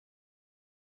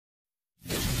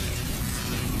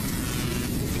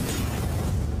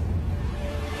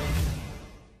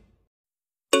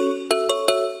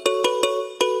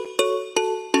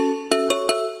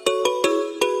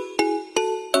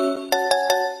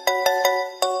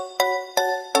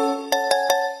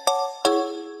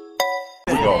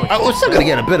we're still gonna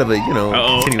get a bit of a, you know,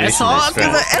 continuation of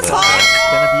stress.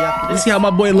 Let's see how my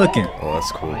boy looking. Oh,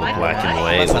 that's cool. The black and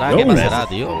white.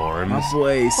 My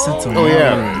boy sentimental. Oh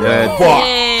yeah.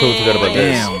 Totally forgot about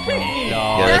this.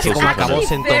 Como acabó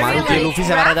sin tomar, Luffy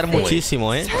se va a rayar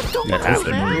muchísimo,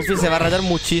 Luffy se va a rayar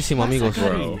muchísimo, amigos.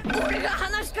 No,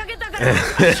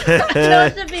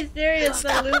 to be serious,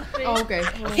 but Luffy. Oh, okay.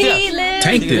 He lives.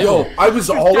 Tanked it. Yo, I was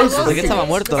always. I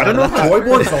don't know. Toy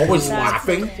Boy is always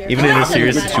laughing. Even in a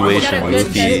serious situation,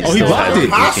 Luffy Oh, he blocked it.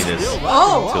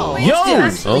 Oh, Yo.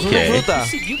 Okay.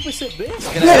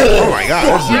 Oh my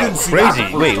God, this is crazy.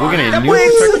 Wait, we're gonna That new boy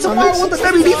effects on with this? the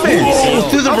heavy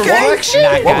defense. To the reflection?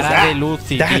 Cara de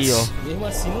Luffy, tío.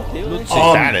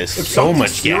 That is so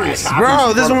much gas.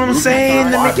 Bro, this is what I'm saying.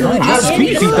 I'm not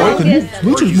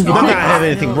having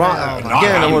anything wrong.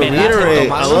 Again, I want to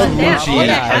reiterate, I love Lucci.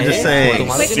 I'm just saying,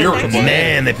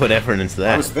 man, they put effort into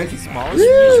that.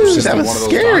 That was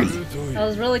scary. that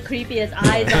was really creepy. His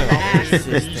eyes on the axe.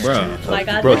 My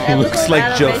God, Bro, he looks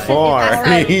like Jafar.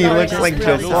 He looks like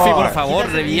Luffy, por Jafar. favor,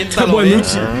 That reviéntalo. boy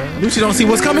Lucci don't see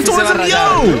what's coming towards him.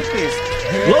 Yo.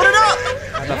 Load it up.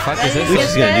 What the fuck is this?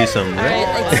 Lucci's gonna do something, right?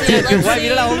 Guay,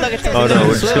 mira la onda que está Oh no, haciendo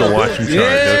we're just gonna watch him charge.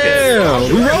 Okay. Yeah, we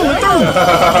rolling through.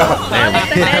 Man,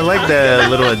 I like the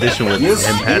little addition with him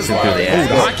passing through the air.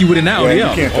 Hockey with it now,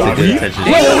 yeah. Good attention.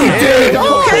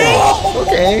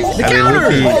 Okay. The counter.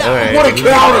 Luffy, alright. What a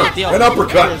counter! An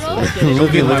uppercut.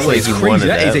 Luffy looks like he wanted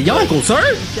That is a that. yonko, sir.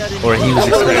 Or he was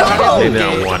expecting, maybe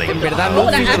not wanting En it. verdad,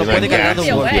 Luffy se lo puede cargar de un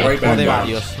golpe o de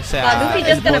varios. O sea, Luffy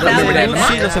just gonna el poder de battle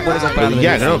Lucci no se puede comparar.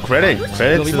 Yeah, no, credit Lo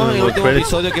to vimos en el the último credit.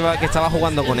 episodio que estaba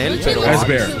jugando con él, pero... That's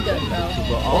bear.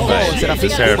 será The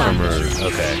Seraphim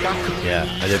okay. Yeah,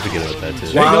 I did forget about that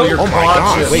too. Wow, you're Oh my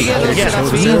God, wait, yes, Serafín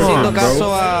what's haciendo wrong, bro?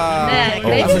 caso a...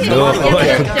 No, I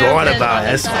forgot about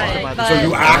S-Hog. So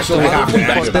you actually have to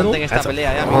Bastante en esta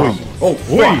pelea, ya, amigo. Oh,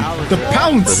 wait. The For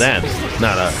pounce. them,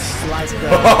 not us.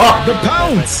 The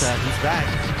pounce.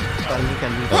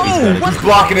 Oh, what's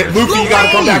blocking it? Luffy, you gotta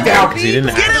come back down. He didn't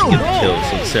actually get the kill,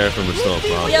 so the Seraphim were still a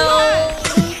problem.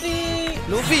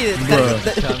 Luffy,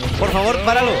 por favor,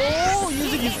 páralo.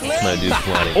 My dude's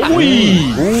flooding. Wait,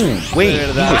 he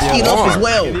was Hockey it up as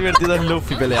well. Qué divertido es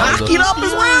Luffy peleando. Hockey it up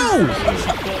as well.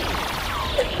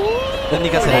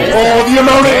 Técnicas en Oh, the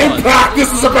amount of impact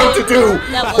this is about to do.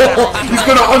 He's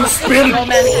gonna unspin.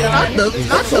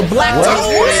 Not the black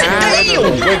toes.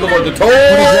 Damn. Wiggle of the What is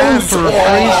that toes. for a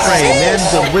freeze frame, man?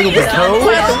 The wiggle the toes?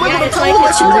 Wiggle the toes.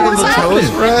 Let you know what's Toes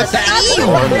happening. for us?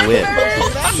 On the whip.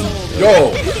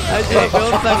 Yo,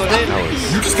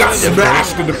 you just got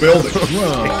smashed in the building.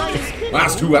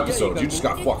 Last 2 episodes, you just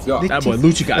got fucked up. That boy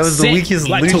Lucci got That was the sick. weakest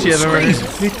Black Lucci toes I've ever heard.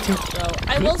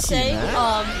 I will say,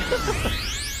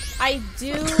 I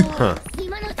do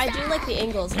like the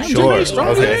angles. Sure,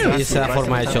 okay. ¿Y esa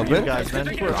forma de chopper?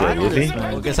 Okay, Luffy?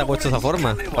 ¿Por qué se ha puesto esa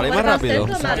forma? ¿Para ir más rápido?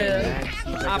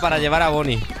 Ah, para llevar a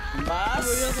Bonnie.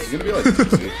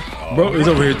 Bro is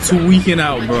over here tweaking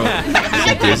out, bro.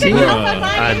 Dizzy? No,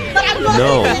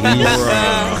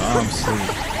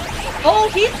 Oh,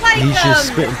 he's like he's just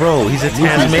spitting. Bro, he's a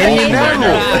Tasmanian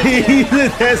now. He's a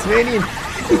Tasmanian.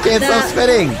 He can't stop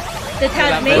spitting. the Bro,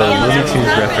 Tasmanian. Looney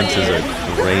Tunes references are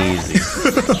crazy.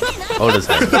 Oda's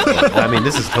I mean,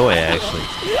 this is Toei, actually.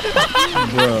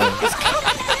 Bro.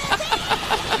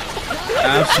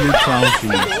 Absolute clown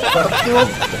food.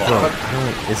 Bro,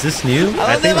 is this new? I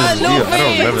think this is new. I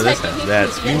don't remember this.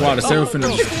 That's Meanwhile, the Seraphim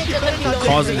is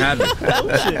causing havoc.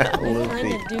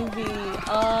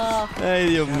 Ay,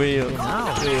 Dios mío.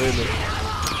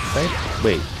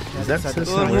 Wait, is that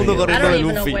Todo el mundo I corriendo don't de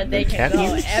even know where Luffy. they can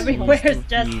go. Everywhere's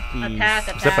just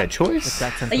attack. Is that by choice?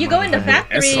 Like you go in the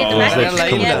factory, the That's all.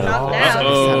 factory gets knocked down.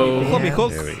 Ojo, mi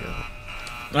Hulk. There we go.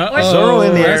 Uh-oh. Zoro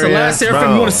in the That's the area. last Seraphim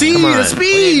Bro, you want to see. come on. The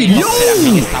speed. Yo.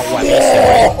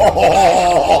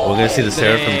 We're gonna see the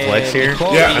Seraphim flex here.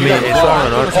 Yeah, I mean, it's all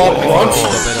on our Paul Brunch.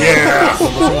 Yeah.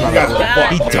 You got the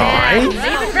fuck. He died?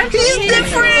 He's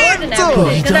different!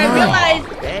 Because I realized,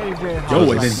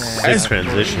 Yo, and then Sick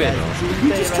transition. yeah,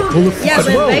 when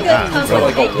Vega comes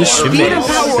with the speed and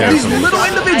power of these little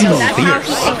individuals. that's how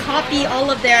he can copy all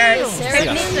of their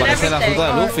techniques and Parece la fruta de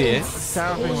everything. Luffy, ¿eh?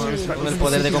 Con el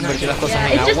poder de convertir las cosas en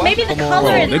It's just agua. maybe the Como...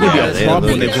 color is They're gonna be a not problem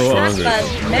when they grow up. but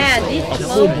man, these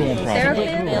full-blown problem.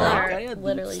 Seraphims are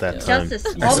literally that just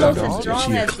time. almost as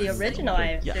strong as the original,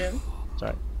 I assume.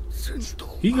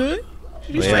 He good?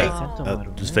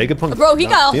 Does Vegapunk? Bro, he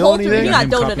got a feel whole through. He anything? got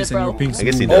donuted, bro. I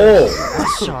guess he does.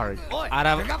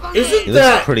 Isn't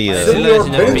that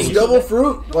Senor Pink's devil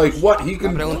fruit? Like what he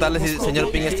can? Preguntarle si el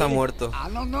señor Pink está muerto.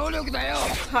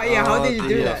 Yeah, how did you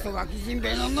do that?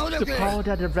 The power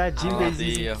that the red Jinbei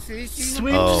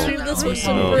This was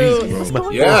some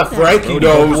fruit. Yeah, Frankie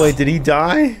knows. Wait, did he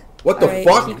die? What the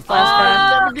fuck?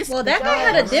 Well, that guy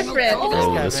had a different.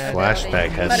 Oh, this flashback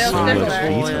has But it so was much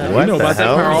similar. detail. What the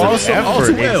hell is the effort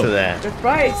into that?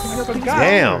 Surprise!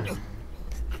 Damn.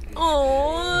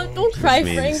 Oh, don't cry,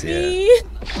 means, Frankie.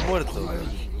 Muerto.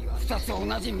 That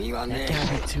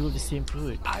can't be two of the same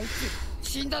fruit.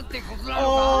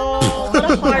 Oh, what a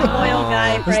hard-boiled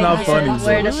guy, That's not Frankie. funny.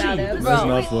 Worried about him. That's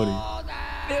not funny.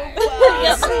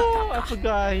 I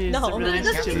forgot he's No, really it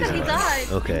doesn't chill. He died.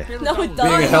 Okay. No, it Being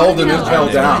doesn't. held and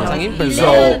impelled down.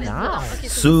 So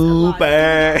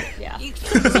Super. Yeah.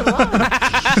 What the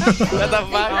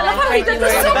fuck? I love how he did the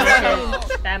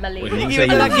family. Wait, you say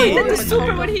you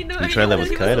Super when he knew you tried that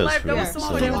with Kaido's fruit,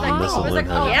 so you must have learned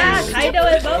how to Yeah, Kaido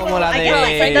is Como la I de- get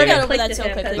like Frankie Frankie got over clicked that it so to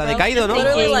him. quickly. La de Kaido, ¿no?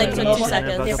 Literally like took 2 Different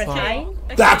seconds. kind.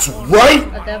 that's right.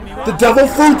 The devil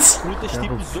fruits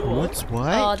What's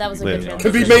what? Oh, that was a good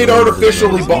can one. be made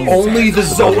artificially, but only the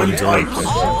Zoan types.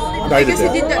 Kaido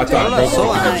did. I thought both of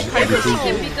them.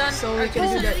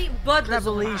 But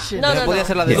Revelation. No, no, Podía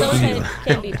ser la no. de Zoan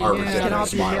can't be done.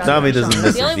 Nami doesn't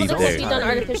miss The a only beat one that can be there. done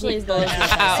artificially is the.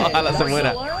 Ojalá se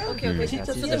muera.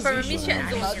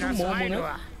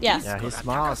 Yeah. Yeah, he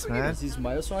smiles, man.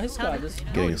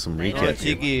 Getting some No, recap.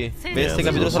 Chiqui, ve Yeah, este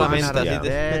capítulo those solamente are- así te-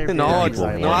 yeah. No,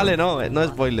 People no vale, no, no es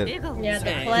spoiler. Yeah,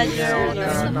 the pleasure,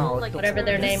 whatever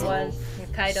their name was.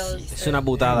 Kaido's. Es una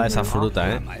putada esa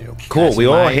fruta, eh. Cool, we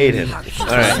all hate him.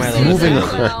 Alright, moving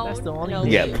on. That's the only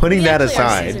Yeah, putting that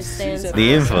aside,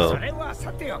 the info. like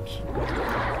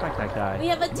that guy. We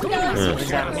have a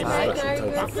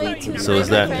 $2 So is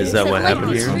that what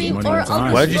happened here?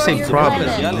 Why did you say problem?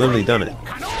 You've literally done it.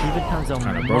 Even times a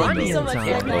million times. Oh, I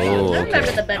remember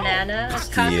okay. the banana.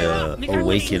 The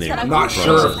awakening. I'm not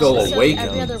sure if they'll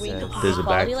awaken. There's a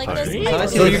backfire. ¿Sabes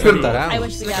si So lo you can- despertará? I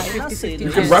wish we got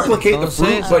You can replicate the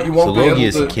fruit, but you won't be Logi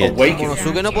is a able to kid. awaken.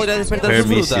 Monosuke no podría despertar su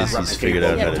fruta. Hermes he's figured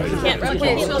out how to do it. Can't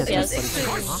replicate Lucci's.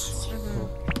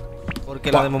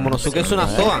 Porque la de Momonosuke es una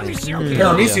Zoan.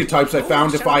 Paramecia types I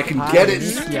found if I can get it,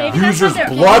 user's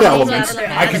blood elements,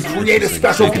 I can create a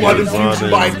special blood infusion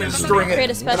by administering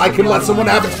it. I can let someone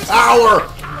have its power.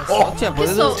 Oh, Hostia,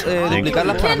 puedes duplicar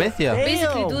la paramecia.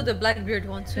 basically do the Blackbeard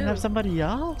one too. Can have somebody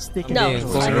else taking No. it.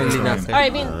 Con el linaje.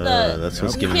 Alright, I mean, That's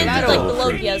what's you giving me can't the do like the devil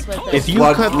fruit. Logias with If it. you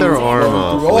blood cut their fruit. arm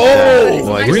off with Oh, that,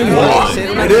 well, I green guess blood.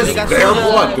 It is their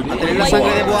blood. The Tener green la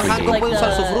sangre de blood. Boahanco puede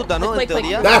usar su fruta, ¿no? En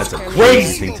teoría. That's the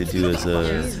crazy. thing to do is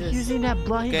Using that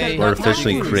blood, he Okay. got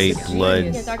artificially create blood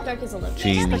Yeah, Dark is a Logia.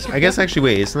 genes. I guess actually,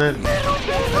 wait, isn't that? I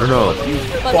don't know.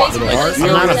 But basically,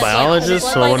 I'm not a biologist,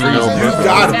 so I want to know. You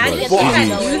got it.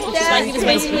 Like, he was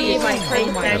basically my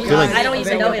face. I feel like I don't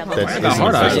even know it. that's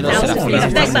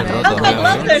Like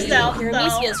love herself.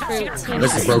 Hermesia's fruit seems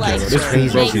This to like This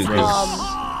crazy make, too,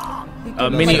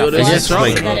 'cause mini I guess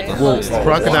like, well,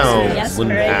 crocodile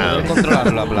wouldn't have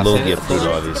Controlar la Logia fruit,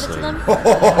 obviously.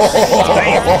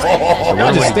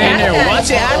 Y'all just stand there and watch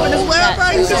it happen as well, bro.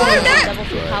 You deserve that.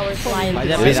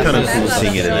 It is kind of cool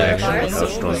seeing it in action, how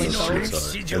strong these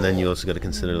fruits are. And then you also got to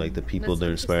consider like the people they're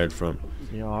inspired from.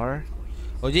 You are.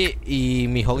 Oye, ¿y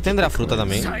mi Hawk tendrá fruta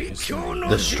también?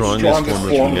 The strongest form of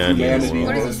humanity in the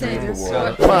What world. does it say?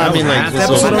 Well, I mean, like, this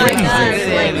episode whole of thing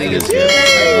is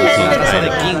La raza de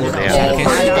King, que es una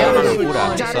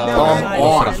locura. Esa los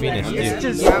serafines, tío.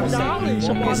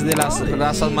 Es de las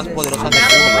razas más poderosas del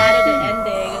mundo.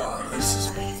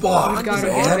 Fuck, man.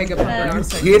 Are you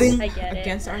kidding? I get it.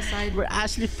 Against our side. We're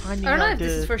actually finding I don't know out if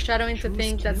this is the. foreshadowing to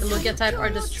think that the Logia type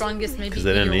are the strongest, maybe Because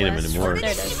they didn't need him West. anymore.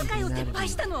 There it is.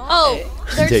 Oh,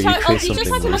 Yeah, they're you talking. Oh, create he's just something talking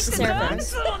about the worse.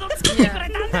 Seraphins. Yeah.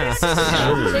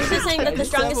 They're just saying that the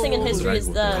strongest thing in history is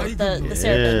the Seraphins.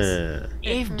 Yeah.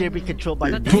 If they're being controlled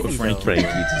by Vivi, Frankie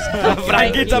just.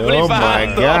 Frankie está Oh my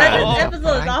flipando. god. This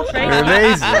episode is all You're Frankie.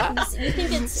 amazing. You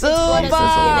think it's blood as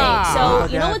DNA. So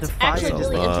you know what's actually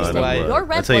really interesting? Right. Your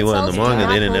red I'll tell you blood what, in the cells manga,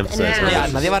 they didn't do not emphasize hold that. Ya,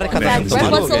 nadie va a rescatar Yeah, a su red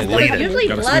blood cells tomato. don't que- Usually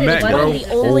Gotta blood see is back, one bro. of the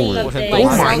only Oh like, Oh my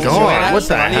cells god, what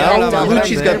the hell? Don't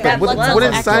Lucci's got the. What is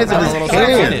the size of his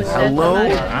can? Hello?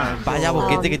 Vaya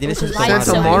boquete que tiene ese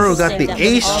Santamaru got the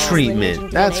ace treatment.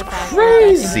 That's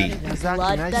crazy. You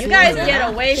guys get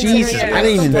away from Jesus, here. I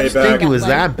didn't even think it was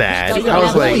that bad. I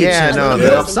was like, yeah, no, I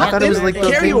thought it was like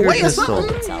the finger pistol.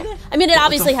 I mean, it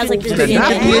obviously has like That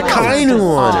Kainu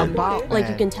on it. like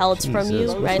you can tell it's from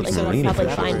you, right? Like you can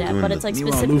probably find that, but it's like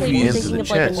Doing specifically when you're into thinking the of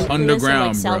like chest. the nucleus and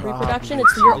like cell reproduction.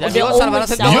 It's your the only cells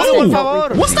that don't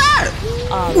What's that?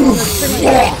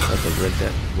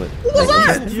 What was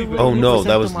that? Oh no,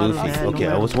 that was Luffy. Okay,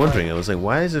 I was wondering. I was like,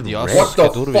 why is it red? What the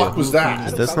fuck was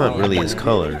that? That's not really his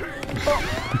color.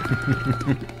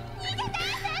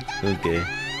 Okay.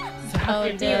 Oh,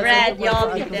 be red,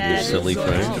 y'all be You're dead. silly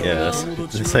friend. Yeah, that's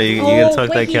how you gotta talk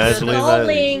that casually about it.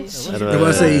 I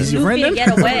say he's your Luffy friend.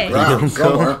 get away.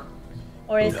 Somewhere.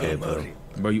 Or is Okay, bro.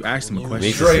 Bro, you asked him a question.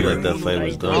 Makes it seem like that fight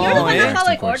was You're the done. one that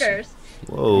following orders.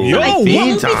 Whoa. Yo,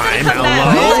 Theme Luffy time. said something Hello.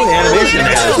 bad. Animation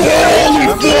house.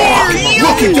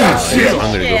 Look at that shit! I'm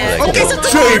gonna go for that. Okay, so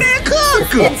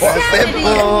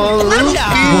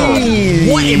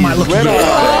what am I looking at?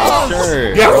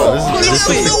 Sure. Yeah. This looks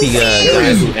like the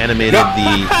guy who animated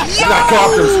the.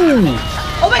 Skycroppers!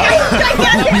 Oh my god,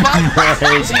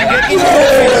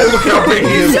 Look how big he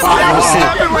is! He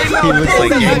looks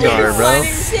like Gengar, bro.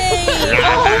 he's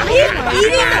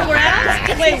eating the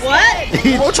grass? Wait, what?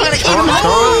 We're trying to eat him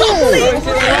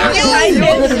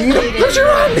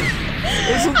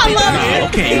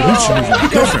Okay, Lucci looking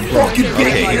different, bro.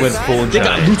 Okay, he went full They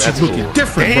got giant. Lucci That's looking cool.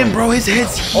 different, Damn, bro. bro, his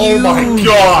head's huge. Oh my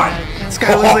god! This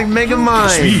guy looks like Mega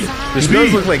Mind. speed. This The does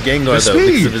speed. look like Gengar The though,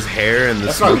 because speed. of his hair and the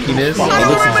not- smokiness. It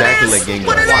looks exactly like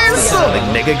Gengar.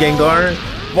 Like Mega Gengar.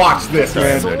 Watch this, Sorry,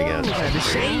 man. start again.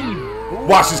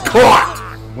 Watch this clock!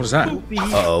 What is that?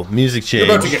 Uh-oh, music You're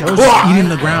about to change. get clocked! Eating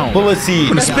the ground. Bullet seed.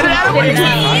 Watch this!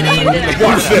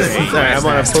 Sorry, I'm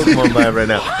on a Pokemon vibe right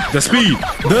now. The speed.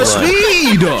 The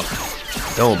speed.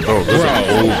 Don't, bro. This is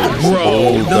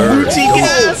Bro, the Lucci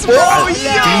gas, bro.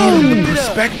 Damn, the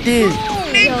perspective.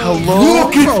 Hello.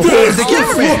 Look at this!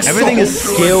 Everything is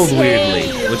scaled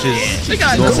weirdly, which is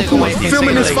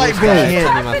Filming this fight, bro.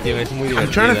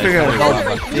 I'm trying to figure out how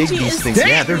big these things.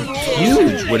 Yeah, they're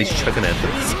huge. What he's chucking at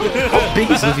them. How big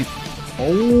is Luffy?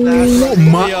 Oh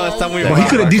my! Bro, he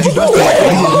could have did you dust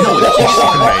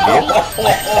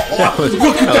That was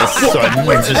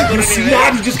sudden. You see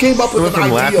that? He just came up with Went an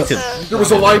from laughing idea. to There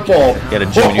was a light bulb. get a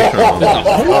junior turn.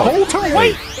 Whole turn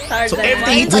white. So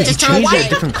everything he Wait, touches he turn changed a white.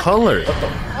 different color.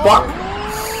 Fuck.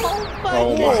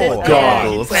 Oh my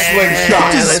god.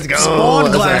 Slingshot. Let's go.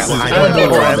 Spawn glasses. I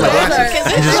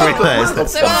just realized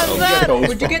that's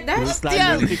Would you get that? Looks like a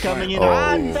mad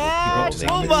scientist.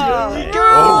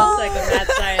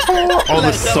 all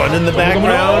the sun in the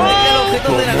background.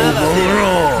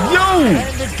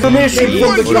 Permission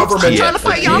from the government. Trying to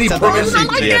fight You need permission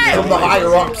from the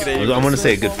higher ups. I'm gonna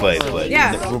say a good fight, but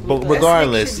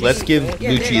regardless, let's give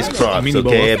Lucci his props,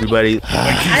 okay, everybody?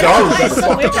 I don't know, it's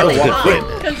so weird That was a good fight.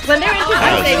 because when they were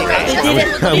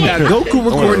introducing, they We got Goku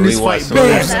recording this fight, bro.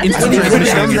 Instant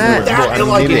transmission on your board. Bro, I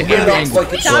don't need it.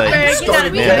 Chopper, you gotta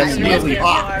be Man, that's really really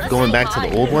hot. Going back to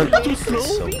the old one, it's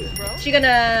so good. She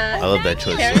gonna. I love that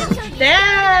choice. Damn!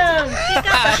 She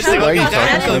got the Why are you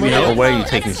talking so much? Or why are you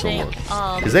taking so long?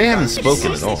 Because they haven't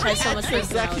spoken at all. Has so much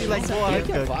exactly like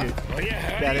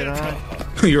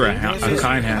You're a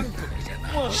kind hand.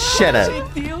 Shut up.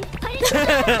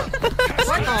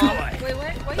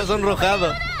 Está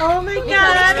sonrojado. Oh my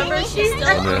god! She's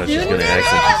I don't know how she's doing gonna it. act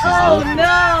like she's Oh Luffy. no!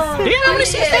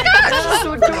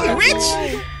 Rich.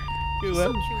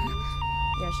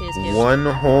 Yeah, she is cute. 1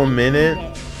 whole minute.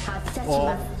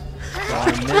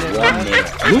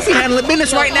 Luffy handling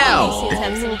business right now. She's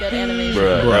having some good animation.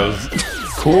 Bruh, that was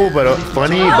cool, but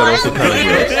funny, but also kind of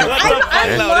gross. I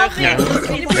love it.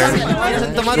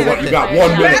 You got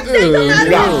 1 minute.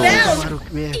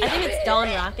 I think it's Dawn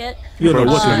Rocket. You know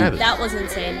what's gonna happen. That was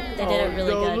insane. They did it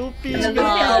really good.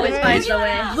 Luffy always finds a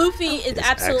way. Luffy is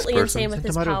absolutely person. insane with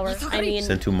his power. I mean,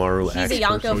 Sentomaru he's a axe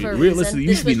Yonko person. for a Realistically, reason. you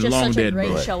This should be was just long such a dead,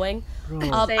 great bro. showing.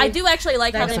 I do actually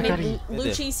like how they made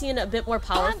Lucci seem a bit more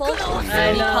powerful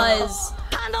because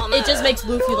it just makes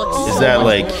Luffy look so Is that much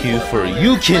like more cue for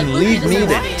you can leave me to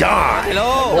die? I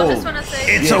just wanna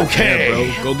say. It's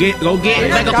okay. Go get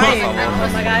Mega Dying. Puff. Oh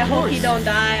my god! I hope he don't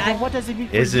die.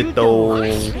 Is it though?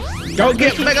 Go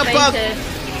get Mega Puff.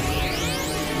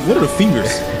 What are the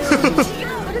fingers?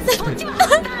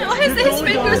 Why is his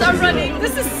fingers are running?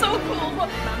 This is so cool.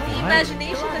 The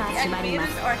imagination that the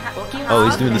animators are having. Oh,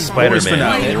 he's doing the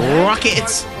Spider-Man.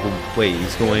 Rockets. Wait,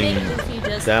 he's going Luffy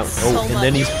just that. so Oh, and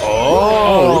then much.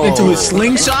 he's Into his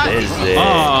slingshot. Is it?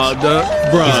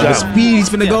 The speed he's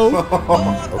finna go.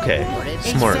 Okay,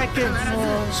 smart.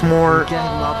 It's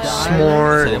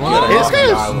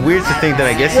kind of weird to think that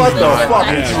I guess What he's the not fuck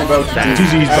is he about to do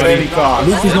GG's, at buddy. any cost?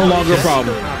 Luffy's no longer a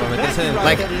problem.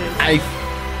 like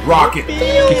Rocket.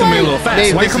 Keep coming a little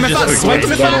fast. Why you coming fast? Why you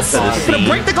coming fast? It's gonna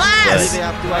break the glass. You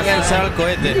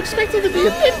expect him to be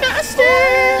a bit faster. I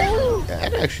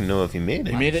don't actually know if he made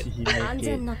it. He made it?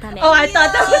 Oh, I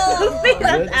thought that was Luffy.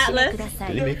 That's Atlas. Did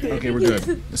he make it? Okay, we're good.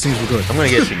 It seems we're good. I'm gonna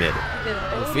guess he made it.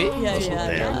 Luffy?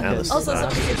 Damn, Alice. Also,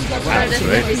 Alice, some right? Is it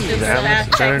Alice? Is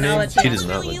that her name? She does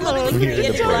not look like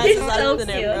He's so cute.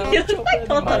 You look like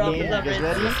Totoro.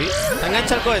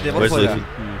 Engancha el cohete, por Where's fuera. Luffy?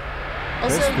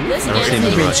 Also, this I don't see him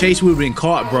We've anime. been chased, we've been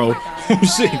caught, bro. Oh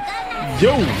shit.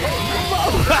 Yo.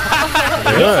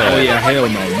 Oh yeah, hell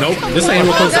no. Nope. This ain't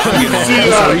what close to hugging on.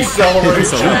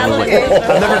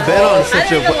 I've never been on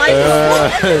such a.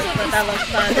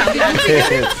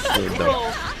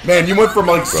 Man, you went from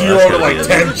like 0 to like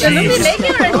 10 G's.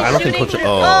 I don't think Pocho.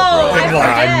 Oh, bro.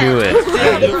 I knew it.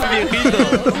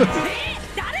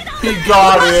 He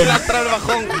got in.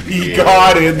 He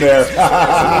got in there.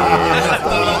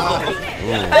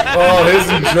 Oh, his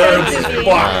endurance is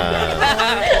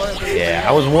fucked. Yeah,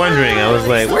 I was wondering. I was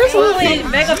like, where's Luffy?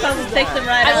 Megapump takes him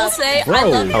right I will out. say, I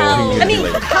love how. I mean,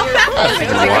 How fast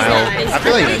is a while. I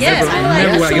feel like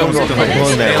Remember when I how got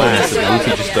long that lasts if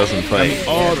Luffy just doesn't fight.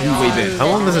 All the way back. How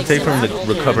long does it take for him to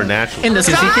recover naturally? In the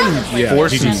Because he can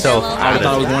force GG's. himself I out thought I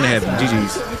of was it. going to have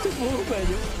GG's.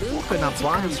 But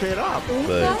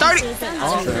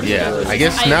 30. yeah, I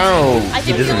guess now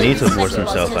he doesn't need to force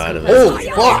himself out of it. Holy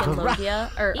fuck!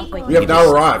 We have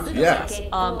now arrived. Yeah.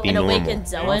 And awakened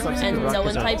Zoan, and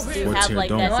Zoan types do have like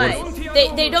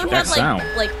that. They don't have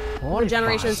like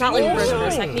regeneration. It's not like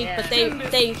reverse technique, but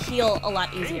they heal a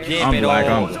lot easier. I'm black.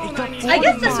 I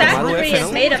guess the factory is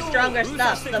made of stronger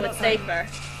stuff, so it's safer.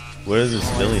 Where do the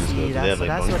civilians go? Do they have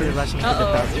like bunkers?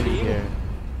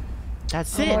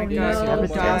 That's it. Oh, no. I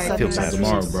feel bad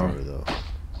Tomorrow, for bro. Summer, though.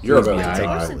 You're about to I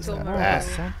die. was that bad.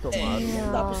 You're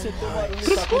about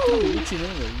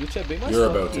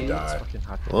to die.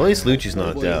 Well, at least Lucci's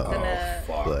knocked out.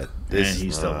 But this And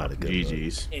he's is still not a good one.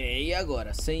 GG's.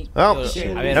 Oh,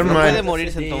 never mind. He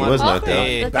was knocked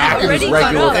out. Back in his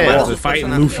regular Yeah. After fighting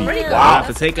Luffy. Wow.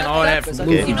 After taking all that from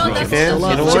Okay, Luffy, bro. fans,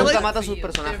 you know what? Mata a sus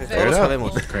personajes, Fair todos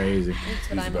enough. sabemos. Crazy.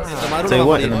 Tell you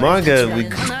what, in the manga, we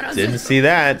didn't see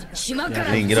that. We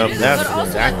didn't get up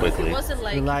that quickly. It wasn't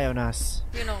like, Rely on us.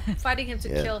 you know, fighting him to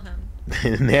kill him.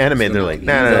 In the anime, they're like,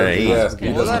 nah, He Oda doesn't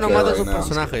no care mata a right sus now.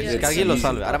 personajes, que alguien lo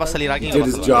salve. Ahora va a salir alguien y Did lo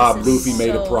his va a salvar. job. Luffy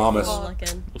made a promise.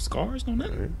 Scars on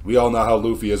that? We all know how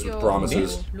Luffy is with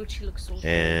promises. Lucci looks so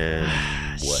And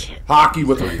what? Hockey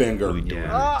with a finger.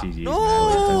 Yeah, GG's.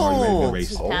 no.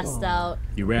 Race. Passed out.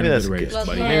 You ran Maybe into the that's race, good.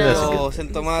 buddy. Maybe that's a No, good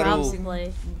Sentomaru.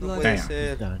 Probably. No puede Damn.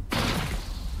 ser. Done.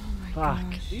 Fuck.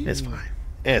 It's fine.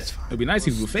 It's fine. It'd be nice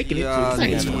if we were faking it. Yeah, too.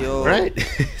 It's fine, Dios. right?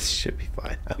 It should be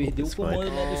fine. I hope it's fine.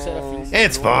 No.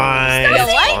 It's fine.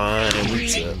 It's fine.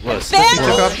 What? He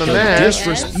took off the mask.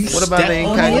 What about the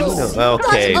Incognito?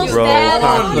 Okay, bro.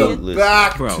 On the Listen,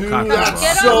 back, Bro, too. cock That's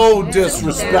block. so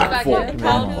disrespectful.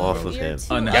 off of him.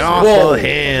 Get Unnecessary. off of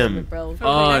him. What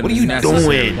What are you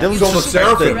doing? Don't He's on the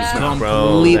Seraphim. bro.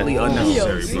 Completely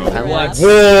unnecessary, bro. I liked Whoa!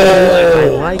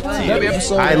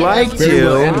 you. I liked you.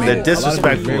 The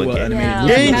disrespectful again.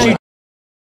 Genji